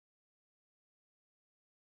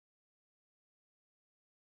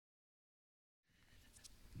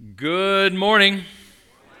Good morning.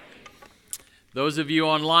 Those of you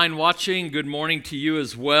online watching, good morning to you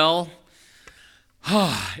as well.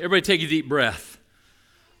 Everybody take a deep breath.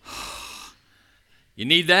 You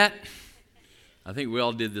need that? I think we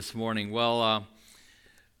all did this morning. Well,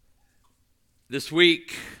 this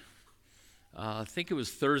week, I think it was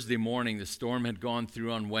Thursday morning, the storm had gone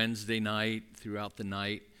through on Wednesday night, throughout the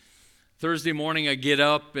night. Thursday morning, I get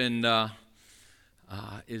up and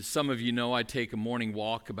as some of you know, I take a morning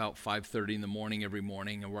walk about 5:30 in the morning every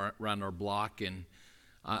morning around our block, and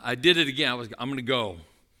I did it again. I'm going to go.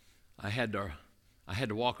 I had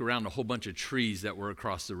to walk around a whole bunch of trees that were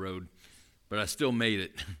across the road, but I still made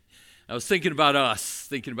it. I was thinking about us,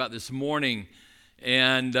 thinking about this morning,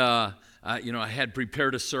 and I had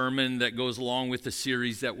prepared a sermon that goes along with the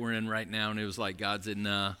series that we're in right now, and it was like God said,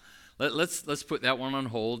 "Nah, let's put that one on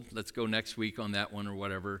hold. Let's go next week on that one or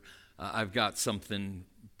whatever." I've got something,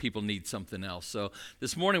 people need something else. So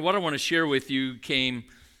this morning, what I want to share with you came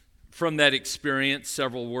from that experience,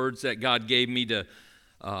 several words that God gave me to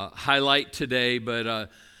highlight today. But,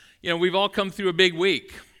 we've all come through a big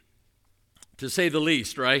week, to say the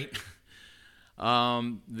least, right?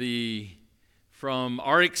 From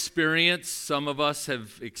our experience, some of us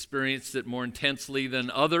have experienced it more intensely than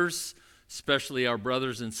others, especially our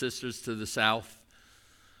brothers and sisters to the south.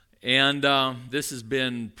 And this has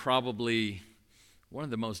been probably one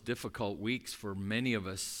of the most difficult weeks for many of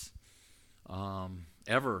us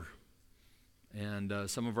ever. And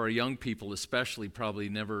some of our young people especially probably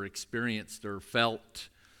never experienced or felt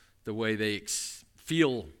the way they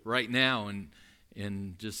feel right now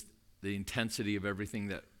and just the intensity of everything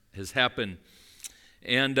that has happened.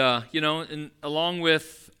 And, and along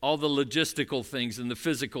with all the logistical things and the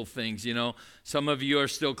physical things, some of you are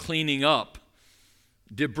still cleaning up.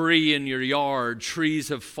 Debris in your yard, trees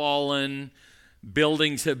have fallen,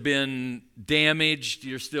 buildings have been damaged.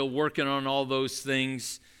 You're still working on all those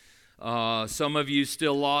things. Some of you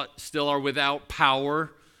still are without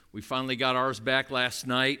power. We finally got ours back last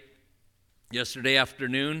night, yesterday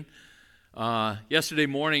afternoon. Yesterday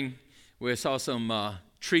morning, we saw some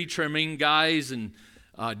tree trimming guys and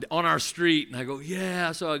on our street, and I go,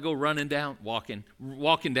 yeah. So I go running down, walking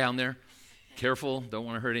down there. Careful, don't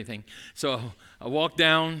want to hurt anything. So I walk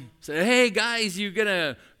down, say, hey guys, you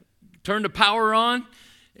gonna turn the power on?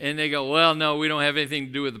 And they go, well, no, we don't have anything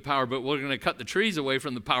to do with the power, but we're gonna cut the trees away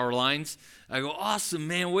from the power lines. I go, awesome,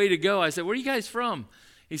 man, way to go. I said, where are you guys from?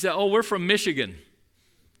 He said, oh, we're from Michigan.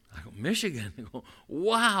 I go, Michigan? I go,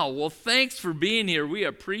 wow, well, thanks for being here. We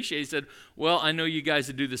appreciate it. He said, well, I know you guys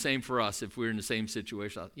would do the same for us if we were in the same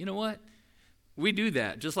situation. You know what? We do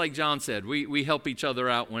that. Just like John said, we help each other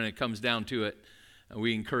out when it comes down to it. And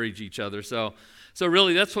we encourage each other. So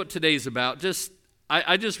really, that's what today's about.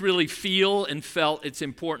 I just really feel and felt it's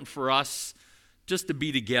important for us just to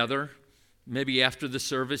be together. Maybe after the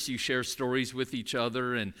service, you share stories with each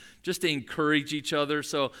other and just to encourage each other.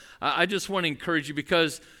 So I just want to encourage you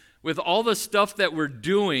because with all the stuff that we're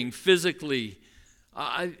doing physically,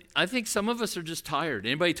 I think some of us are just tired.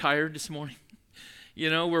 Anybody tired this morning?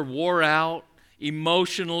 We're wore out.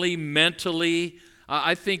 Emotionally, mentally,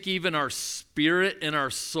 I think even our spirit and our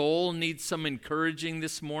soul needs some encouraging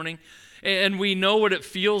this morning. And we know what it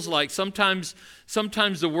feels like. Sometimes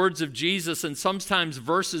the words of Jesus and sometimes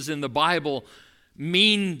verses in the Bible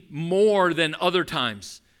mean more than other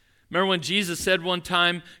times. Remember when Jesus said one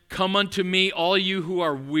time, come unto me, all you who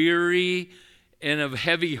are weary and of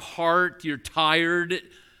heavy heart, you're tired,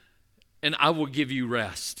 and I will give you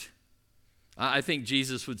rest. I think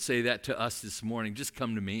Jesus would say that to us this morning. Just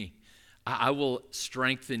come to me. I will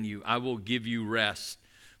strengthen you. I will give you rest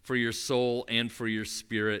for your soul and for your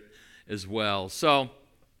spirit as well. So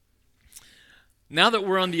now that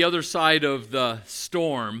we're on the other side of the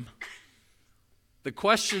storm, the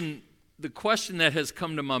question that has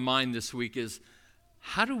come to my mind this week is,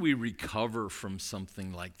 how do we recover from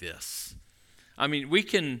something like this? I mean, we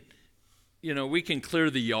can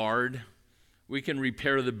clear the yard. We can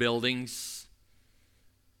repair the buildings.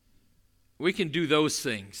 We can do those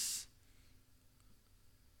things.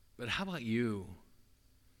 But how about you?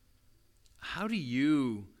 How do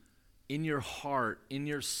you, in your heart, in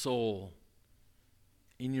your soul,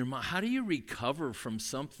 in your mind, how do you recover from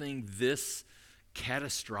something this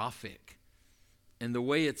catastrophic and the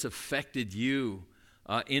way it's affected you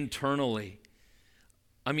internally?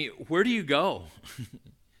 I mean, where do you go?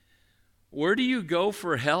 Where do you go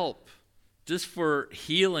for help, just for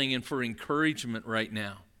healing and for encouragement right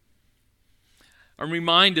now? I'm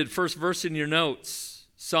reminded, first verse in your notes,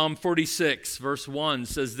 Psalm 46, verse 1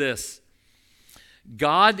 says this,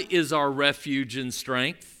 God is our refuge and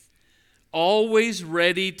strength, always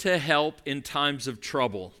ready to help in times of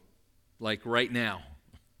trouble, like right now.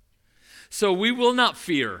 So we will not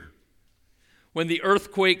fear. When the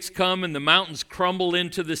earthquakes come and the mountains crumble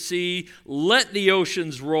into the sea, let the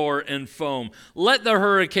oceans roar and foam. Let the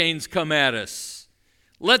hurricanes come at us.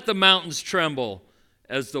 Let the mountains tremble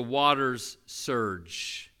as the waters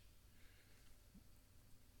surge.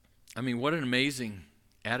 I mean, what an amazing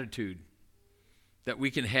attitude that we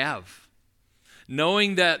can have.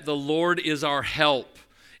 Knowing that the Lord is our help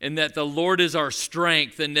and that the Lord is our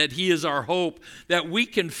strength and that He is our hope, that we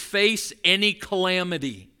can face any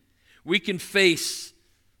calamity. We can face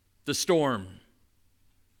the storm.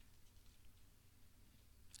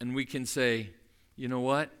 And we can say, you know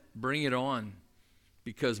what? Bring it on.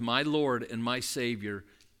 Because my Lord and my Savior,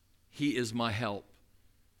 He is my help.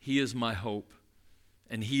 He is my hope.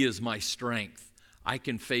 And He is my strength. I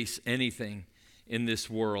can face anything in this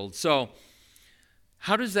world. So,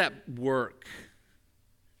 how does that work?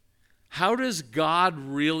 How does God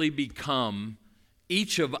really become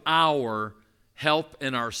each of our help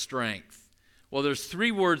and our strength? Well, there's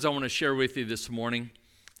 3 words I want to share with you this morning.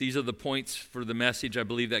 These are the points for the message I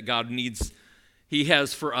believe that God needs, He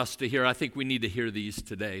has for us to hear. I think we need to hear these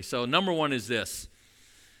today. So number 1 is this.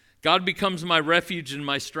 God becomes my refuge and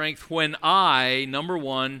my strength when I, number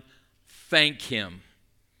 1, thank Him.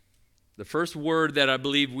 The first word that I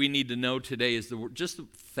believe we need to know today is the word, just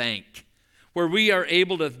thank. Where we are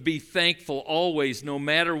able to be thankful always, no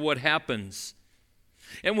matter what happens.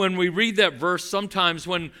 And when we read that verse, sometimes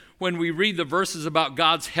when we read the verses about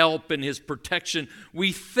God's help and His protection,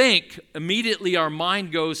 we think immediately our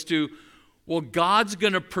mind goes to, well, God's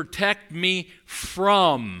going to protect me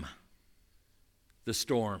from the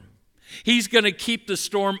storm. He's going to keep the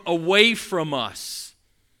storm away from us.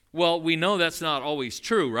 Well, we know that's not always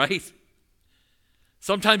true, right?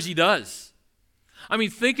 Sometimes He does. I mean,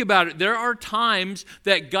 think about it. There are times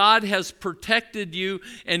that God has protected you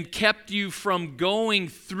and kept you from going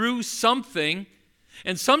through something.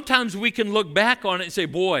 And sometimes we can look back on it and say,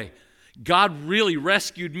 boy, God really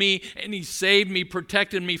rescued me and He saved me,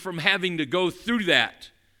 protected me from having to go through that.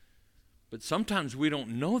 But sometimes we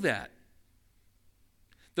don't know that.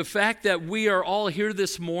 The fact that we are all here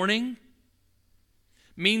this morning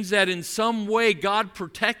means that in some way God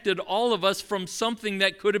protected all of us from something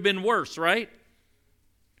that could have been worse, right?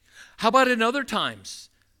 How about in other times?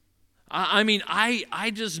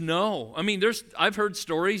 I just know. I mean, I've heard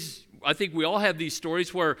stories. I think we all have these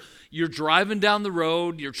stories where you're driving down the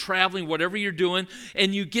road, you're traveling, whatever you're doing,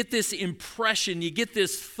 and you get this impression, you get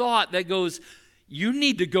this thought that goes, you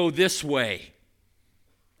need to go this way.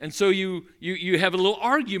 And so you have a little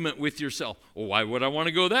argument with yourself. Well, why would I want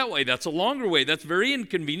to go that way? That's a longer way. That's very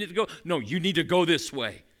inconvenient to go. No, you need to go this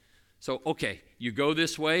way. So, okay, you go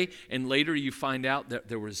this way, and later you find out that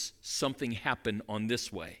there was something happened on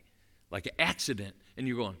this way, like an accident. And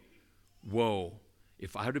you're going, whoa,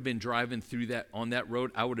 if I would have been driving through that on that road,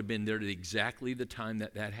 I would have been there at exactly the time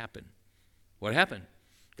that happened. What happened?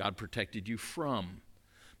 God protected you from.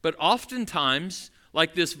 But oftentimes,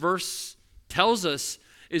 like this verse tells us,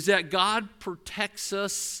 is that God protects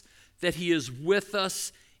us, that He is with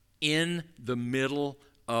us in the middle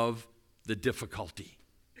of the difficulty.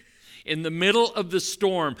 In the middle of the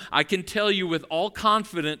storm, I can tell you with all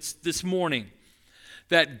confidence this morning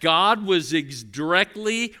that God was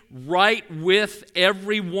directly right with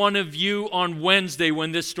every one of you on Wednesday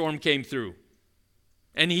when this storm came through.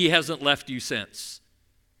 And He hasn't left you since.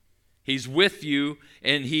 He's with you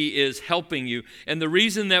and He is helping you. And the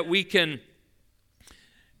reason that we can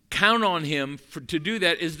count on Him to do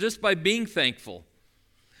that is just by being thankful.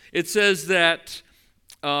 It says that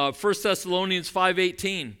 1 Thessalonians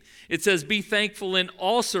 5:18, it says, be thankful in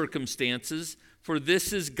all circumstances, for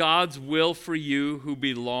this is God's will for you who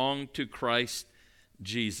belong to Christ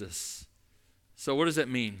Jesus. So what does that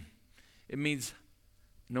mean? It means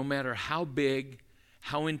no matter how big,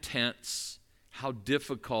 how intense, how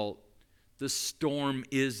difficult the storm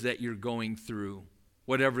is that you're going through,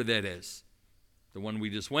 whatever that is, the one we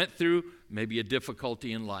just went through, maybe a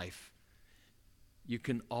difficulty in life, you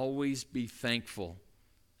can always be thankful.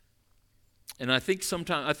 And I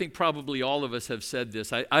think probably all of us have said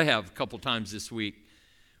this. I have a couple times this week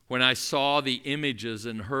when I saw the images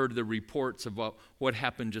and heard the reports about what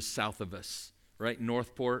happened just south of us, right?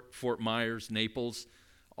 Northport, Fort Myers, Naples,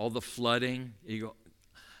 all the flooding. You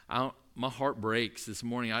go, my heart breaks this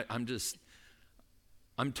morning.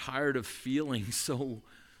 I'm tired of feeling so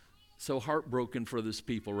heartbroken for those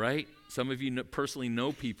people, right? Some of you personally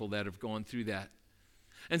know people that have gone through that.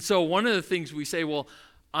 And so one of the things we say, well,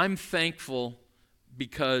 I'm thankful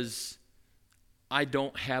because I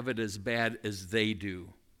don't have it as bad as they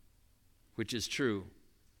do. which is true.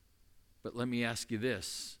 But let me ask you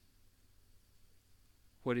this.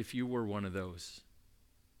 What if you were one of those?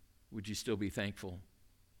 Would you still be thankful?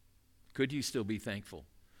 Could you still be thankful?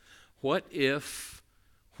 What if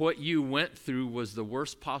what you went through was the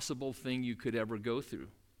worst possible thing you could ever go through?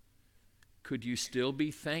 Could you still be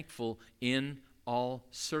thankful in all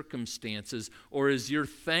circumstances? Or is your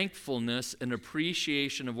thankfulness an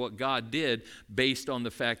appreciation of what God did based on the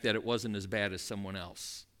fact that it wasn't as bad as someone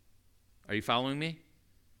else? Are you following me?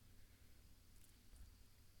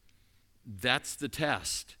 That's the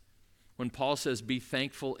test. When Paul says be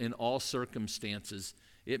thankful in all circumstances,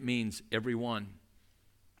 it means everyone.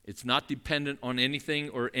 It's not dependent on anything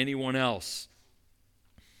or anyone else.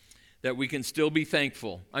 That we can still be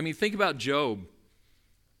thankful. I mean, think about Job.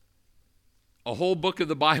 A whole book of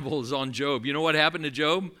the Bible is on Job. You know what happened to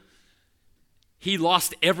Job? He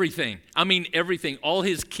lost everything. I mean, everything. All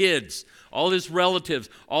his kids, all his relatives,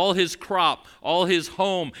 all his crop, all his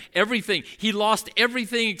home, everything. He lost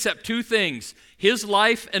everything except two things: his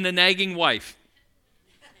life and a nagging wife.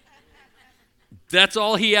 That's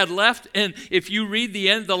all he had left. And if you read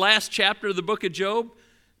the last chapter of the book of Job,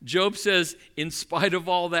 Job says, in spite of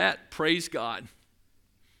all that, praise God.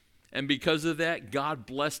 And because of that, God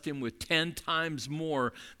blessed him with 10 times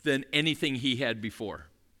more than anything he had before.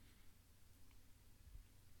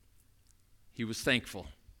 He was thankful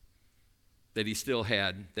that he still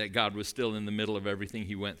had, that God was still in the middle of everything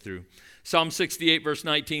he went through. Psalm 68 verse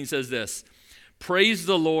 19 says this: praise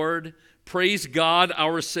the Lord, praise God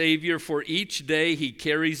our Savior, for each day he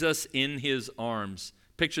carries us in his arms.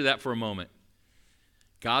 Picture that for a moment.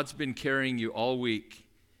 God's been carrying you all week.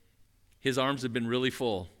 His arms have been really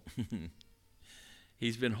full.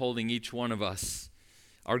 He's been holding each one of us.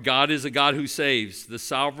 Our God is a God who saves. The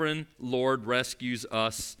sovereign Lord rescues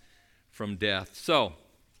us from death. So,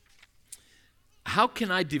 how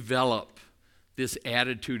can I develop this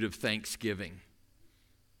attitude of thanksgiving?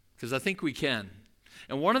 Because I think we can.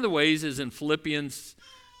 And one of the ways is in Philippians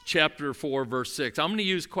chapter 4, verse 6. I'm going to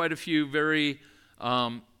use quite a few very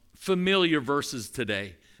familiar verses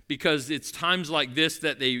today, because it's times like this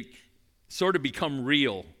that they sort of become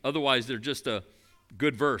real. Otherwise, they're just a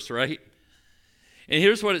good verse, right? And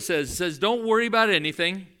here's what it says. It says, don't worry about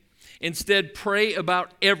anything. Instead, pray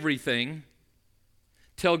about everything.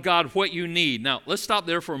 Tell God what you need. Now, let's stop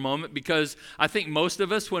there for a moment, because I think most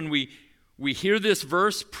of us, when we hear this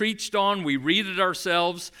verse preached on, we read it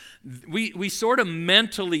ourselves, we sort of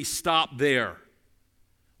mentally stop there.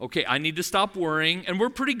 Okay, I need to stop worrying. And we're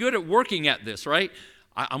pretty good at working at this, right?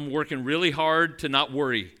 I'm working really hard to not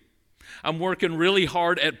worry. I'm working really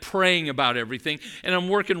hard at praying about everything. And I'm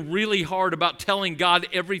working really hard about telling God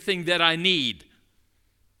everything that I need.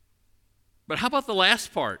 But how about the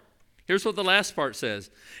last part? Here's what the last part says.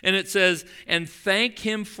 And it says, and thank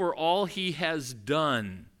him for all he has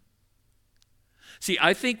done. See,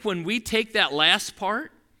 I think when we take that last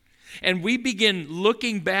part and we begin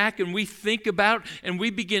looking back and we think about and we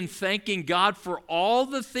begin thanking God for all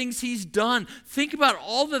the things he's done. Think about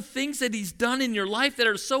all the things that he's done in your life that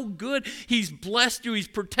are so good. He's blessed you. He's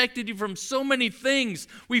protected you from so many things.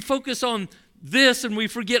 We focus on this and we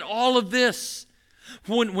forget all of this.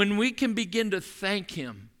 When we can begin to thank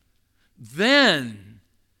him, then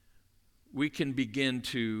we can begin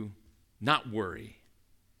to not worry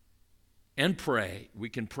and pray. We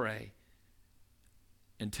can pray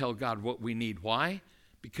and tell God what we need. Why?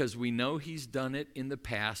 Because we know he's done it in the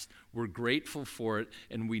past. We're grateful for it,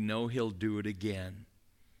 and we know he'll do it again.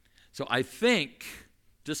 So I think,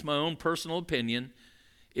 just my own personal opinion,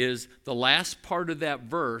 is the last part of that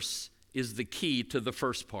verse is the key to the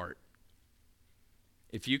first part.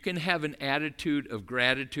 If you can have an attitude of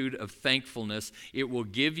gratitude, of thankfulness, it will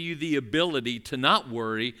give you the ability to not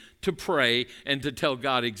worry, to pray, and to tell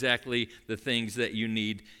God exactly the things that you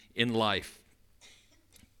need in life,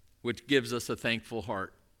 which gives us a thankful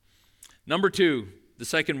heart. Number two, the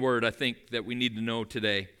second word I think that we need to know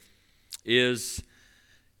today is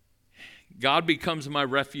God becomes my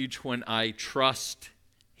refuge when I trust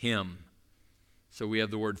him. So we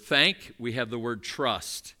have the word thank, we have the word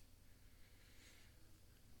trust.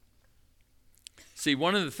 See,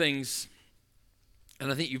 one of the things,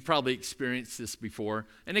 and I think you've probably experienced this before,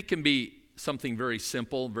 and it can be something very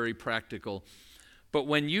simple, very practical, but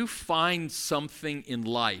when you find something in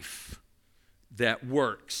life that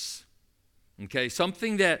works, okay,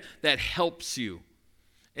 something that helps you,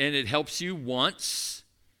 and it helps you once,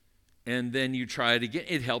 and then you try it again,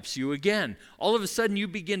 it helps you again. All of a sudden, you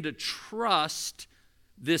begin to trust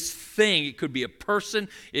this thing. It could be a person,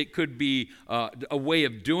 it could be a way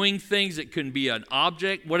of doing things, it could be an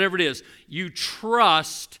object, whatever it is. You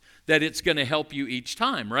trust that it's going to help you each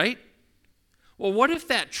time, right? Well, what if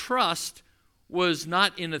that trust was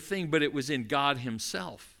not in a thing, but it was in God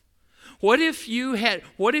himself? What if you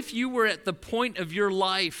were at the point of your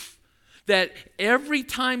life that every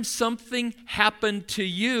time something happened to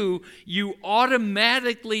you, you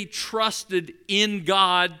automatically trusted in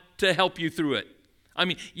God to help you through it? I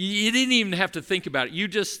mean, you didn't even have to think about it. You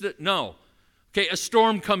just know. Okay, a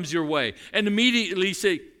storm comes your way, and immediately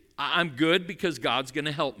say, I'm good because God's going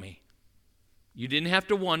to help me. You didn't have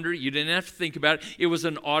to wonder. You didn't have to think about it. It was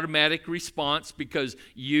an automatic response because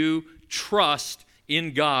you trust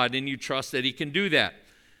in God and you trust that he can do that.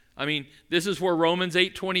 I mean, this is where Romans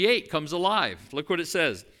 8:28 comes alive. Look what it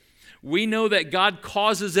says. We know that God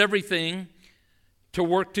causes everything to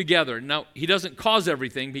work together. Now, he doesn't cause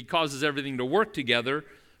everything. He causes everything to work together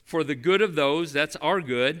for the good of those, that's our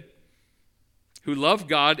good, who love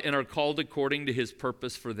God and are called according to his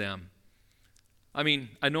purpose for them. I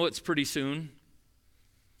mean, I know it's pretty soon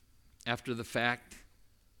after the fact,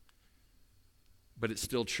 but it's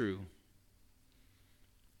still true.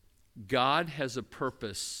 God has a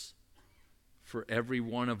purpose for every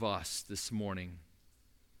one of us this morning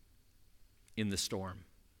in the storm.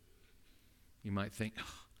 You might think,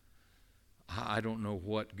 I don't know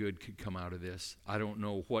what good could come out of this. I don't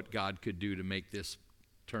know what God could do to make this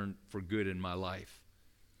turn for good in my life.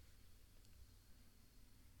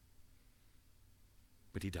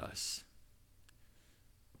 But he does.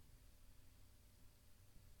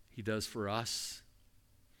 He does for us.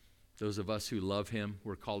 Those of us who love him,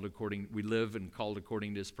 we live and called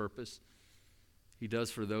according to his purpose. He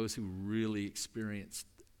does for those who really experienced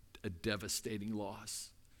a devastating loss.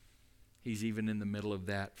 He's even in the middle of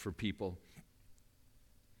that for people.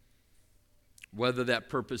 Whether that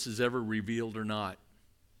purpose is ever revealed or not,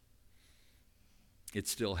 it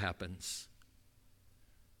still happens.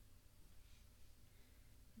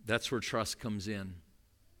 That's where trust comes in.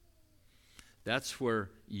 That's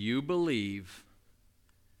where you believe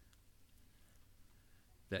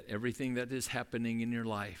that everything that is happening in your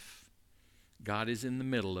life, God is in the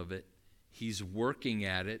middle of it. He's working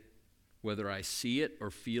at it, whether I see it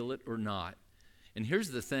or feel it or not. And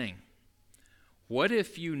here's the thing. What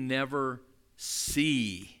if you never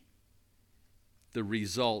see the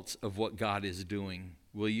results of what God is doing?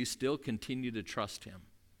 Will you still continue to trust him?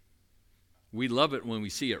 We love it when we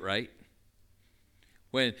see it, right?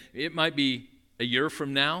 When it might be a year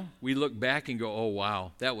from now, we look back and go, oh,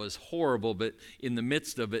 wow, that was horrible, but in the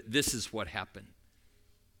midst of it, this is what happened.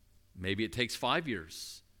 Maybe it takes 5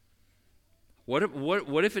 years.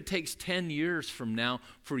 What if it takes 10 years from now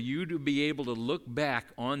for you to be able to look back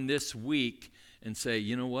on this week and say,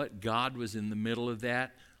 you know what, God was in the middle of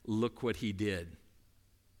that. Look what he did.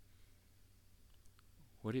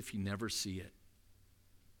 What if you never see it?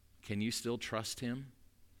 Can you still trust him?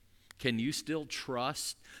 Can you still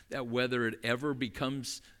trust that whether it ever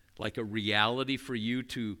becomes like a reality for you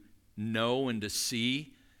to know and to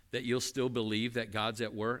see, that you'll still believe that God's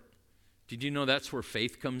at work? Did you know that's where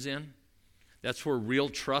faith comes in? That's where real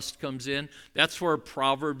trust comes in. That's where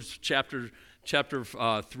Proverbs chapter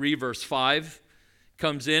 3, verse 5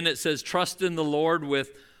 comes in. It says, trust in the Lord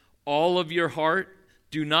with all of your heart.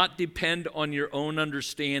 Do not depend on your own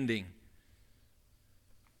understanding.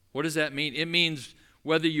 What does that mean? It means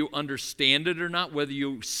whether you understand it or not, whether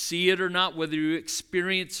you see it or not, whether you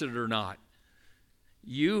experience it or not.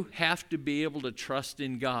 You have to be able to trust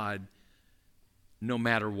in God no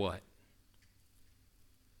matter what.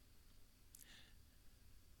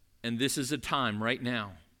 And this is a time right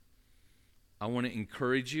now. I want to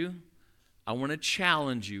encourage you. I want to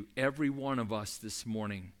challenge you, every one of us this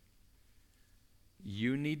morning.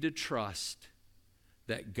 You need to trust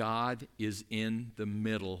that God is in the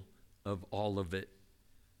middle of all of it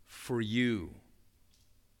for you.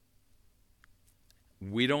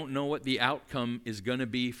 We don't know what the outcome is going to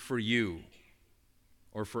be for you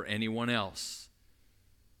or for anyone else.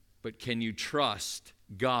 But can you trust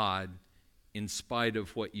God in spite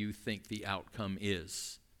of what you think the outcome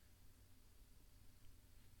is?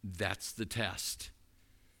 That's the test.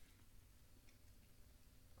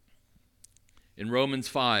 In Romans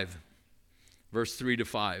 5, verse 3 to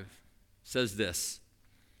 5, says this: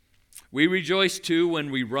 we rejoice too when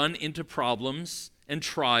we run into problems and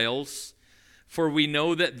trials, for we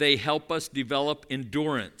know that they help us develop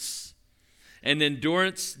endurance. And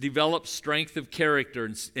endurance develops strength of character,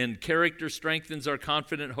 and character strengthens our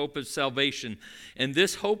confident hope of salvation. And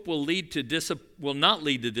this hope will not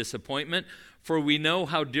lead to disappointment, for we know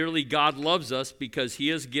how dearly God loves us, because he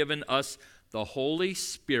has given us the Holy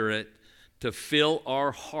Spirit to fill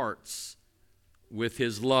our hearts with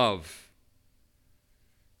his love.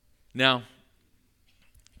 Now,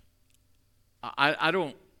 I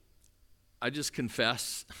don't I just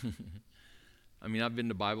confess. I mean, I've been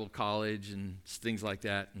to Bible college and things like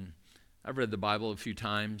that, and I've read the Bible a few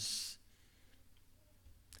times.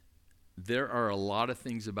 There are a lot of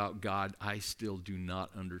things about God I still do not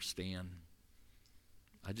understand.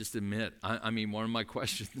 I just admit, I mean, one of my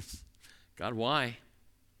questions, God, why?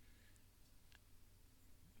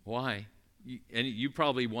 Why? And you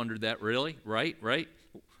probably wondered that, really? Right?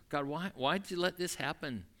 God, why did you let this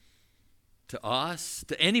happen to us,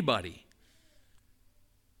 to anybody?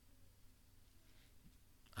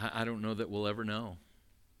 I don't know that we'll ever know.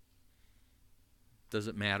 Does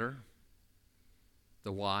it matter?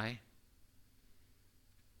 The why?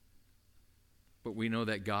 But we know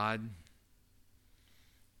that God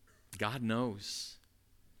knows.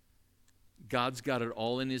 God's got it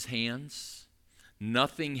all in his hands.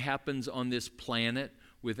 Nothing happens on this planet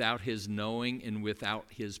without his knowing and without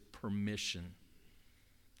his permission.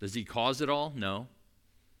 Does he cause it all? No.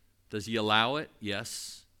 Does he allow it?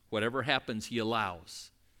 Yes. Whatever happens, he allows.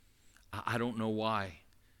 I don't know why.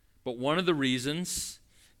 But one of the reasons,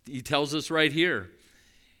 he tells us right here,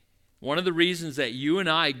 one of the reasons that you and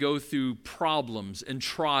I go through problems and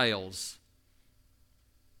trials,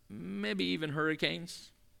 maybe even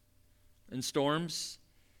hurricanes and storms,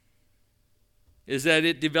 is that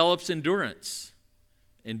it develops endurance.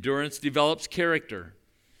 Endurance develops character.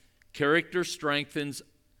 Character strengthens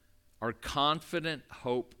our confident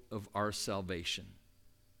hope of our salvation.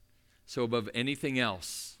 So above anything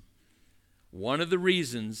else, one of the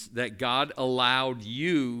reasons that God allows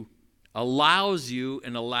you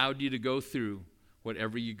and allowed you to go through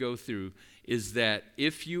whatever you go through is that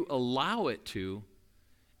if you allow it to,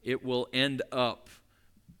 it will end up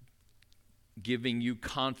giving you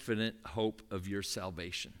confident hope of your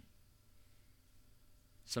salvation.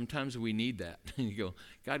 Sometimes we need that. You go,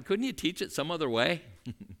 God, couldn't you teach it some other way?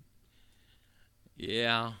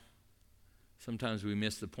 Yeah. Sometimes we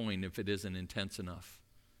miss the point if it isn't intense enough.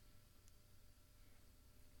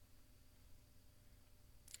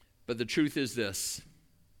 But the truth is this,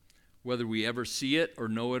 whether we ever see it or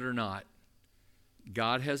know it or not,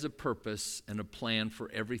 God has a purpose and a plan for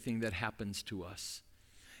everything that happens to us.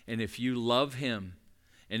 And if you love him,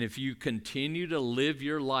 and if you continue to live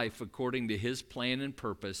your life according to his plan and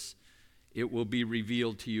purpose, it will be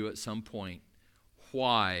revealed to you at some point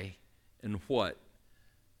why and what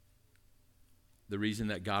the reason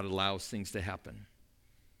that God allows things to happen.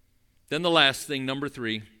 Then the last thing, number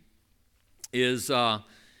 3, is the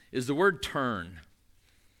word turn.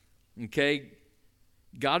 Okay?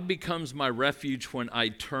 God becomes my refuge when I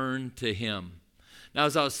turn to him. Now,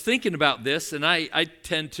 as I was thinking about this, and I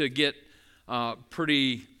tend to get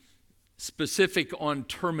pretty specific on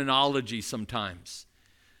terminology sometimes.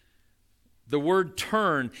 The word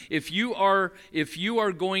turn, if you are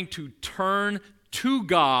going to turn to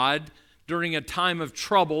God during a time of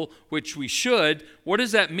trouble, which we should, what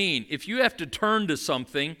does that mean? If you have to turn to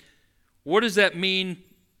something, what does that mean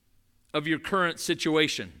of your current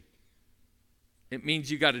situation? It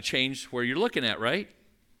means you got to change where you're looking at, right?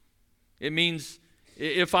 It means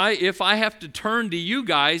if I have to turn to you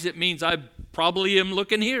guys, it means I probably am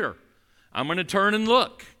looking here. I'm going to turn and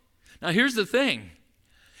look. Now here's the thing.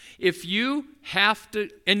 If you have to,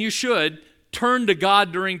 and you should, turn to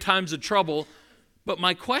God during times of trouble, but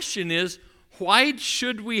my question is, why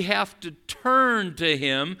should we have to turn to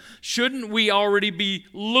him? Shouldn't we already be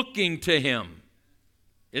looking to him?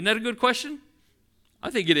 Isn't that a good question?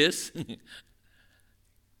 I think it is.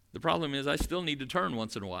 The problem is I still need to turn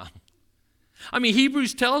once in a while. I mean,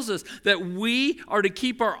 Hebrews tells us that we are to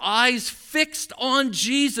keep our eyes fixed on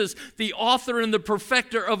Jesus, the author and the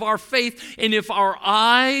perfecter of our faith. And if our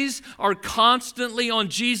eyes are constantly on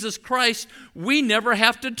Jesus Christ, we never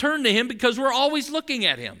have to turn to him because we're always looking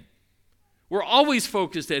at him. We're always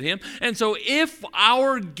focused at him. And so if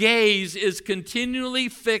our gaze is continually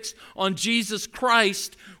fixed on Jesus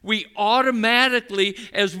Christ, we automatically,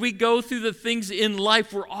 as we go through the things in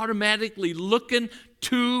life, we're automatically looking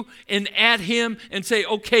to and at him and say,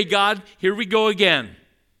 okay, God, here we go again.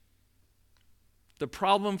 The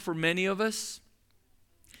problem for many of us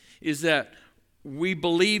is that we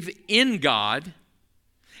believe in God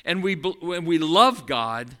and we love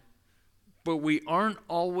God, but we aren't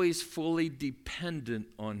always fully dependent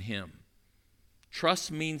on him.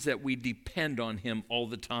 Trust means that we depend on him all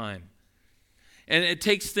the time. And it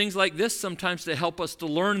takes things like this sometimes to help us to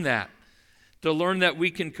learn that we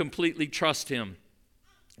can completely trust him.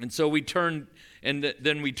 And so we turn, and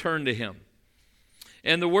then we turn to him.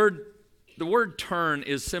 And the word turn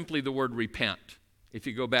is simply the word repent. If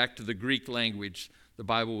you go back to the Greek language, the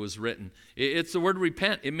Bible was written. It's the word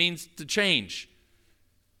repent. It means to change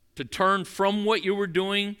to turn from what you were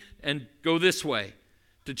doing and go this way,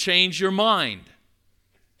 to change your mind,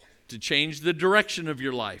 to change the direction of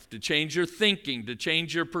your life, to change your thinking, to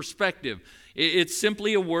change your perspective. It's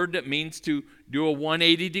simply a word that means to do a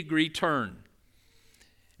 180-degree turn.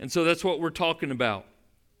 And so that's what we're talking about,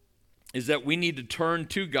 is that we need to turn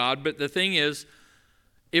to God. But the thing is,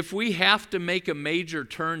 if we have to make a major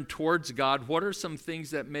turn towards God, what are some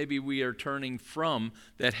things that maybe we are turning from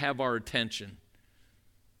that have our attention?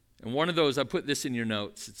 And one of those, I put this in your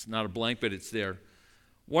notes. It's not a blank, but it's there.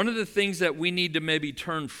 One of the things that we need to maybe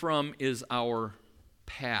turn from is our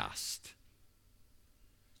past.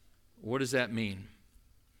 What does that mean?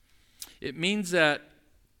 It means that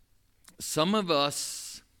some of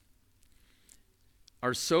us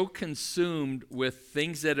are so consumed with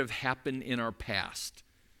things that have happened in our past,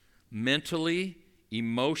 mentally,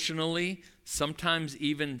 emotionally, sometimes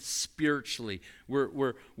even spiritually.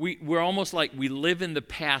 We're almost like we live in the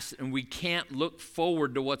past and we can't look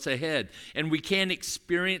forward to what's ahead. And we can't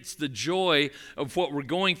experience the joy of what we're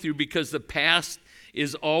going through because the past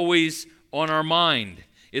is always on our mind.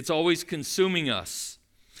 It's always consuming us.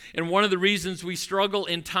 And one of the reasons we struggle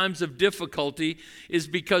in times of difficulty is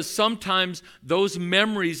because sometimes those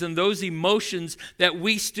memories and those emotions that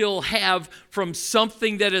we still have from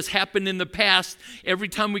something that has happened in the past, every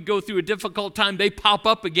time we go through a difficult time, they pop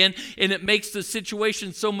up again, and it makes the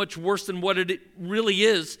situation so much worse than what it really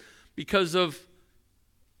is because of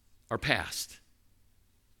our past.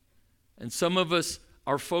 And some of us,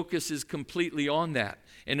 our focus is completely on that,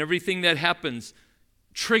 and everything that happens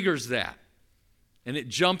triggers that. And it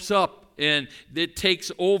jumps up and it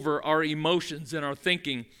takes over our emotions and our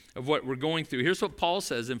thinking of what we're going through. Here's what Paul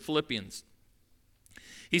says in Philippians.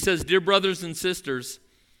 He says, "Dear brothers and sisters,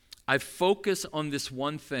 I focus on this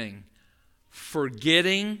one thing,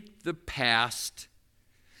 forgetting the past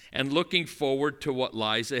and looking forward to what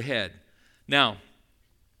lies ahead." Now,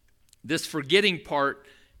 this forgetting part,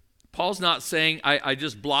 Paul's not saying I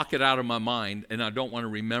just block it out of my mind and I don't want to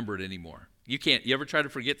remember it anymore. You can't. You ever try to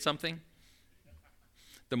forget something?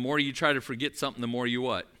 The more you try to forget something, the more you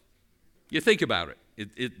what? You think about it.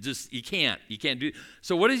 It just, you can't do.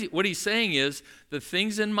 So what he's saying is the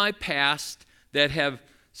things in my past that have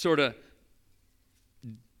sort of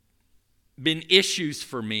been issues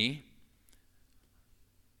for me,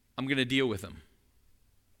 I'm going to deal with them.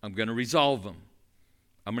 I'm going to resolve them.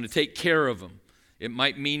 I'm going to take care of them. It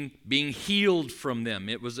might mean being healed from them.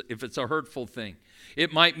 If it's a hurtful thing.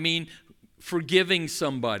 It might mean forgiving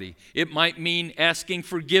somebody. It might mean asking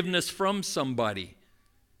forgiveness from somebody.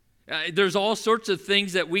 There's all sorts of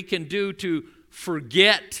things that we can do to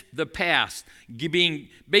forget the past.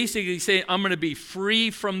 Basically saying, I'm going to be free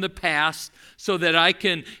from the past so that I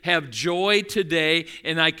can have joy today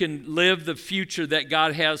and I can live the future that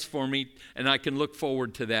God has for me, and I can look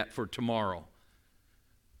forward to that for tomorrow.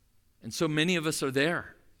 And so many of us are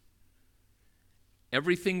there.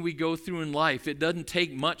 Everything we go through in life, it doesn't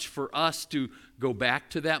take much for us to go back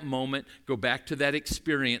to that moment, go back to that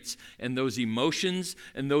experience, and those emotions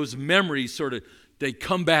and those memories they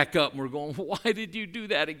come back up, and we're going, why did you do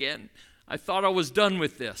that again? I thought I was done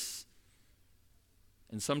with this.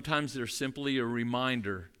 And sometimes they're simply a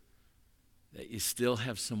reminder that you still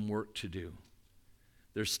have some work to do.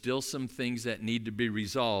 There's still some things that need to be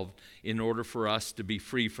resolved in order for us to be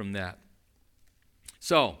free from that.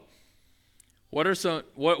 So,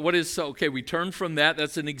 okay, we turn from that.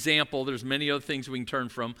 That's an example. There's many other things we can turn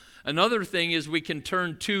from. Another thing is we can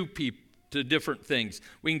turn to different things.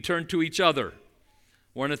 We can turn to each other.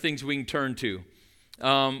 One of the things we can turn to.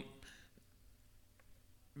 And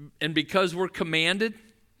because we're commanded,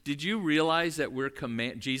 did you realize that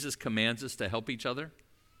Jesus commands us to help each other?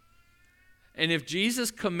 And if Jesus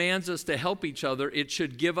commands us to help each other, it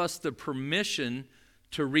should give us the permission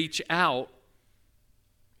to reach out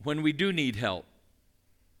when we do need help.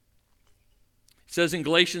 It says in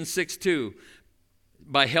Galatians 6:2,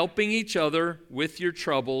 by helping each other with your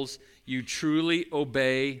troubles, you truly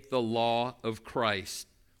obey the law of Christ.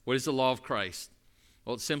 What is the law of Christ?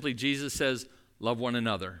 Well, it's simply Jesus says, love one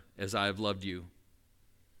another as I have loved you.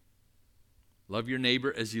 Love your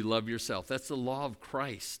neighbor as you love yourself. That's the law of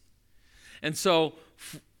Christ. And so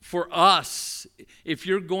for us, if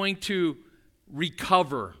you're going to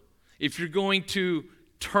recover, if you're going to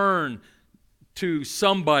turn to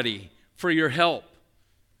somebody for your help,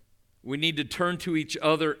 we need to turn to each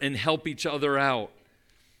other and help each other out.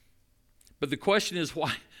 But the question is,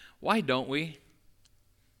 why don't we?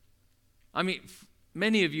 I mean,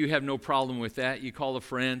 many of you have no problem with that. You call a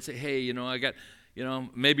friend, say, hey, I got,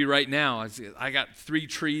 maybe right now, I got 3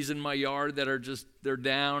 trees in my yard that they're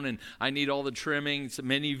down and I need all the trimming. So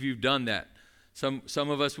many of you have done that. Some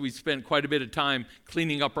of us, we spend quite a bit of time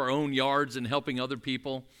cleaning up our own yards and helping other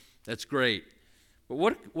people. That's great. But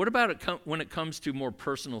what about when it comes to more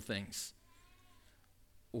personal things?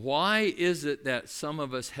 Why is it that some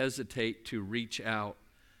of us hesitate to reach out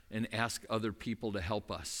and ask other people to help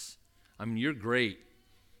us? I mean, you're great.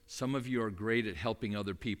 Some of you are great at helping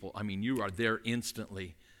other people. I mean, you are there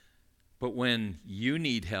instantly. But when you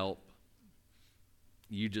need help,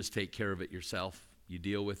 you just take care of it yourself. You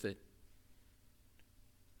deal with it.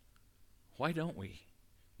 Why don't we?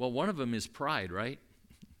 Well, one of them is pride, right?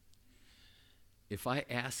 If I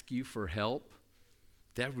ask you for help,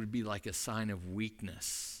 that would be like a sign of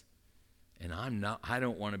weakness. And I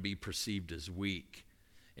don't want to be perceived as weak.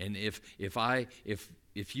 And if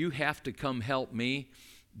you have to come help me,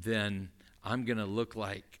 then I'm going to look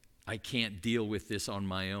like I can't deal with this on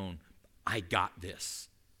my own. I got this.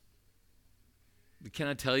 But can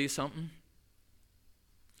I tell you something?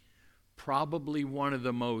 Probably one of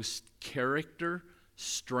the most character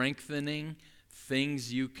strengthening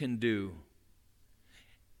things you can do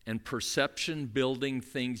and perception building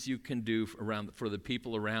things you can do for the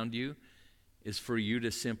people around you is for you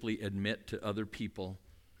to simply admit to other people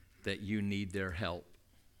that you need their help.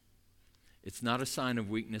 It's not a sign of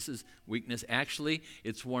weakness. Actually,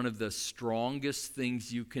 it's one of the strongest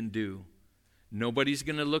things you can do. Nobody's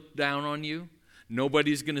going to look down on you.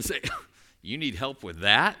 Nobody's going to say, you need help with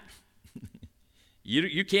that?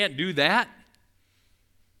 You can't do that?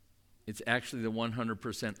 It's actually the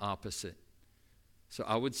 100% opposite. So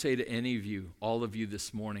I would say to any of you, all of you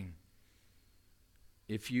this morning,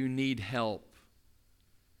 if you need help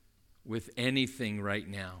with anything right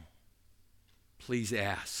now, please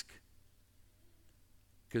ask.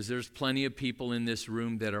 Because there's plenty of people in this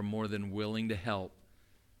room that are more than willing to help,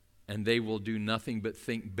 and they will do nothing but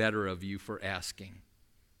think better of you for asking.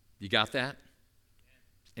 You got that?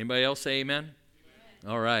 Anybody else say amen?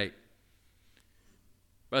 Amen. All right.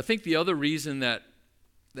 But I think the other reason that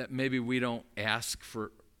maybe we don't ask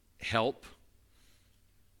for help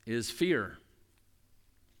is fear.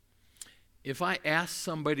 If I ask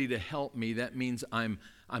somebody to help me, that means I'm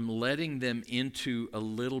letting them into a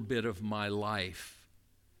little bit of my life.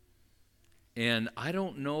 And I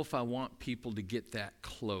don't know if I want people to get that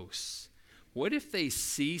close. What if they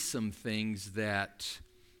see some things that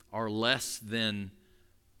are less than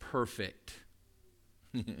perfect?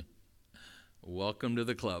 Welcome to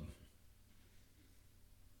the club.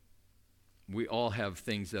 We all have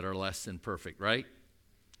things that are less than perfect, right?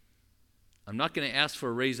 I'm not going to ask for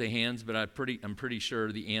a raise of hands, but I'm pretty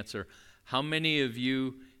sure the answer. How many of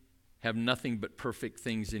you have nothing but perfect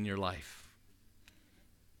things in your life?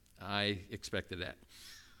 I expected that.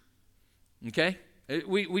 Okay?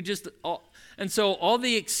 We just, and so all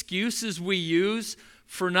the excuses we use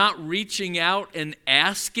for not reaching out and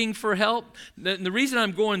asking for help, the reason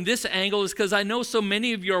I'm going this angle is because I know so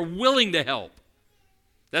many of you are willing to help.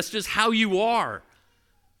 That's just how you are.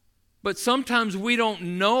 But sometimes we don't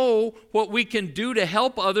know what we can do to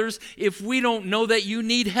help others if we don't know that you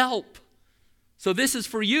need help. So this is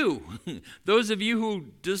for you. Those of you who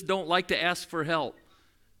just don't like to ask for help,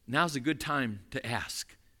 now's a good time to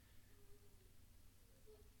ask.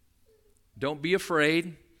 Don't be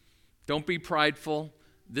afraid. Don't be prideful.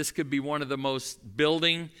 This could be one of the most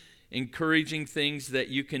building, encouraging things that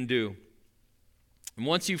you can do. And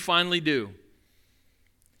once you finally do,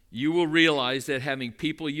 you will realize that having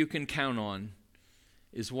people you can count on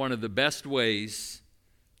is one of the best ways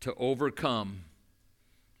to overcome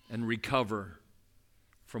and recover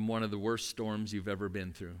from one of the worst storms you've ever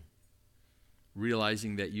been through.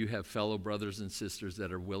 Realizing that you have fellow brothers and sisters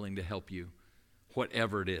that are willing to help you,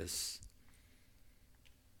 whatever it is.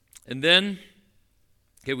 And then,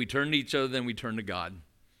 we turn to each other, then we turn to God.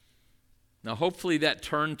 Now, hopefully that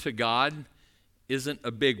turn to God isn't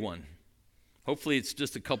a big one. Hopefully it's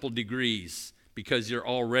just a couple degrees because you're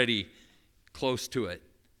already close to it.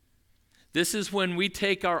 This is when we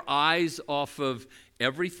take our eyes off of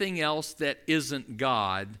everything else that isn't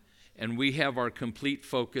God and we have our complete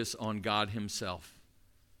focus on God Himself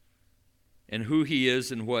and who He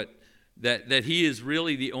is and that He is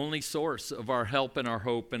really the only source of our help and our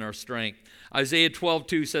hope and our strength. Isaiah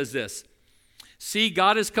 12:2 says this, "See,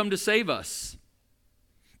 God has come to save us,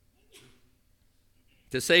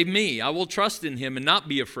 to save me. I will trust in Him and not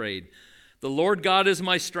be afraid. The Lord God is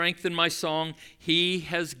my strength and my song. He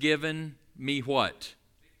has given me" what?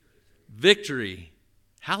 Victory.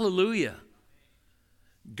 Hallelujah.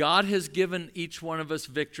 God has given each one of us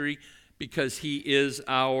victory because He is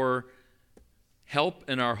our help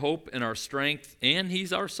and our hope and our strength, and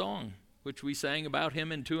He's our song, which we sang about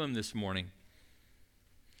Him and to Him this morning.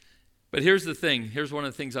 But here's the thing. Here's one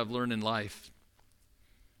of the things I've learned in life.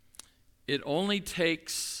 It only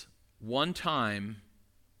takes one time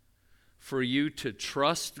for you to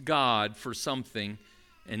trust God for something,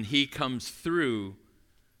 and He comes through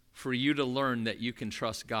for you to learn that you can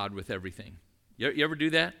trust God with everything. You ever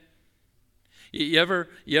do that?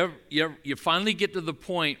 You finally get to the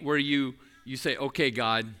point where you say, okay,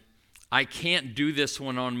 God, I can't do this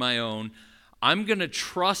one on my own. I'm going to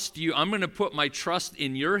trust you. I'm going to put my trust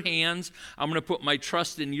in your hands. I'm going to put my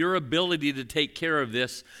trust in your ability to take care of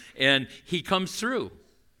this. And He comes through.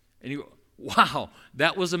 And you go, wow,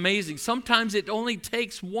 that was amazing. Sometimes it only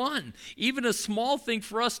takes one, even a small thing,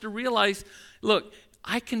 for us to realize, look,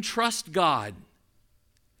 I can trust God.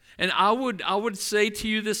 And I would say to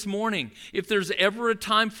you this morning, if there's ever a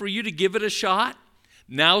time for you to give it a shot,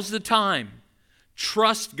 now's the time.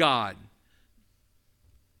 Trust God.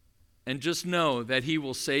 And just know that He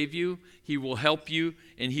will save you, He will help you,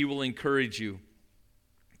 and He will encourage you.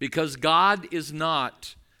 Because God is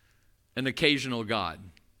not an occasional God.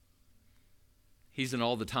 He's an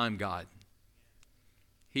all-the-time God.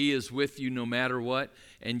 He is with you no matter what,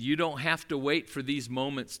 and you don't have to wait for these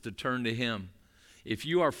moments to turn to Him. If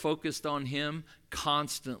you are focused on Him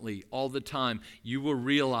constantly, all the time, you will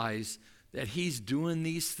realize that He's doing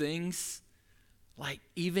these things like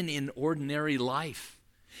even in ordinary life.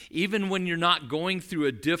 Even when you're not going through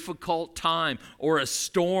a difficult time or a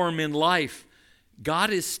storm in life, God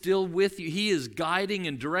is still with you. He is guiding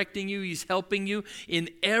and directing you. He's helping you in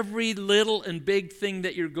every little and big thing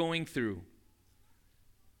that you're going through.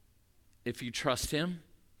 If you trust Him,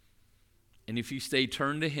 and if you stay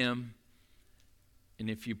turned to Him, and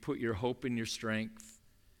if you put your hope in your strength,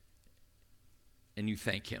 and you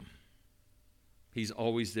thank Him, He's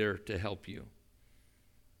always there to help you.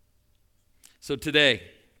 So today,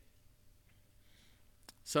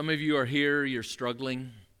 some of you are here, you're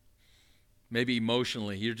struggling, maybe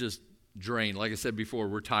emotionally, you're just drained. Like I said before,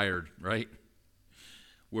 we're tired, right?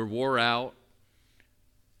 We're wore out.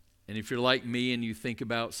 And if you're like me and you think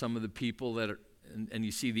about some of the people that are, and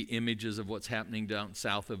you see the images of what's happening down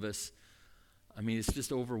south of us, I mean, it's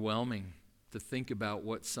just overwhelming to think about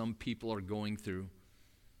what some people are going through.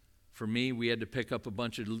 For me, we had to pick up a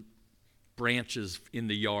bunch of branches in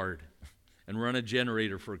the yard and run a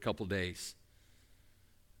generator for a couple days.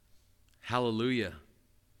 Hallelujah.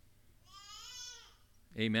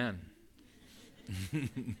 Amen.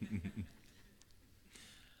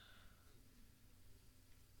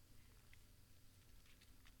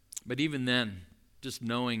 But even then, just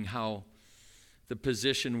knowing how the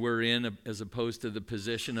position we're in as opposed to the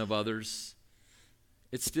position of others,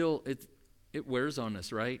 it wears on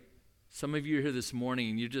us, right? Some of you are here this morning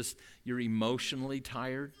and you're emotionally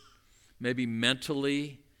tired, maybe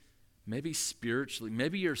mentally, maybe spiritually,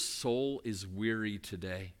 maybe your soul is weary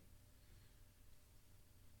today.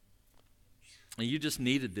 And you just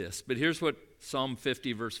needed this. But here's what Psalm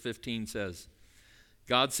 50 verse 15 says.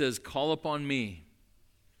 God says, call upon me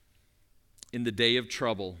in the day of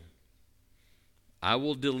trouble. I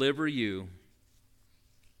will deliver you,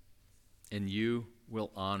 and you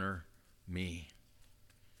will honor me.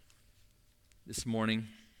 This morning,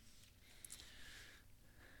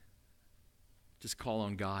 just call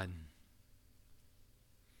on God.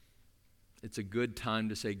 It's a good time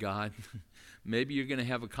to say, God, maybe you're going to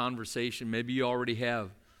have a conversation. Maybe you already have.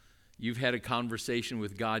 You've had a conversation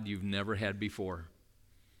with God you've never had before.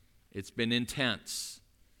 It's been intense.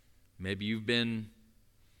 Maybe you've been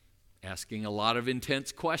asking a lot of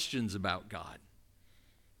intense questions about God.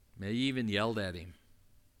 Maybe you even yelled at Him.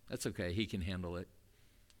 That's okay. He can handle it.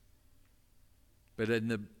 But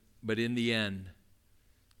in the end,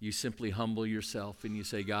 you simply humble yourself and you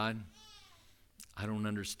say, God, I don't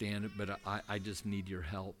understand it, but I just need your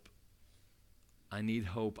help. I need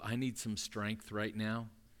hope. I need some strength right now.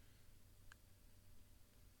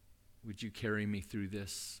 Would you carry me through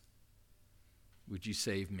this? Would you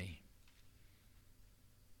save me?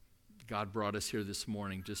 God brought us here this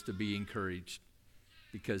morning just to be encouraged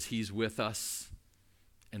because He's with us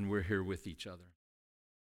and we're here with each other.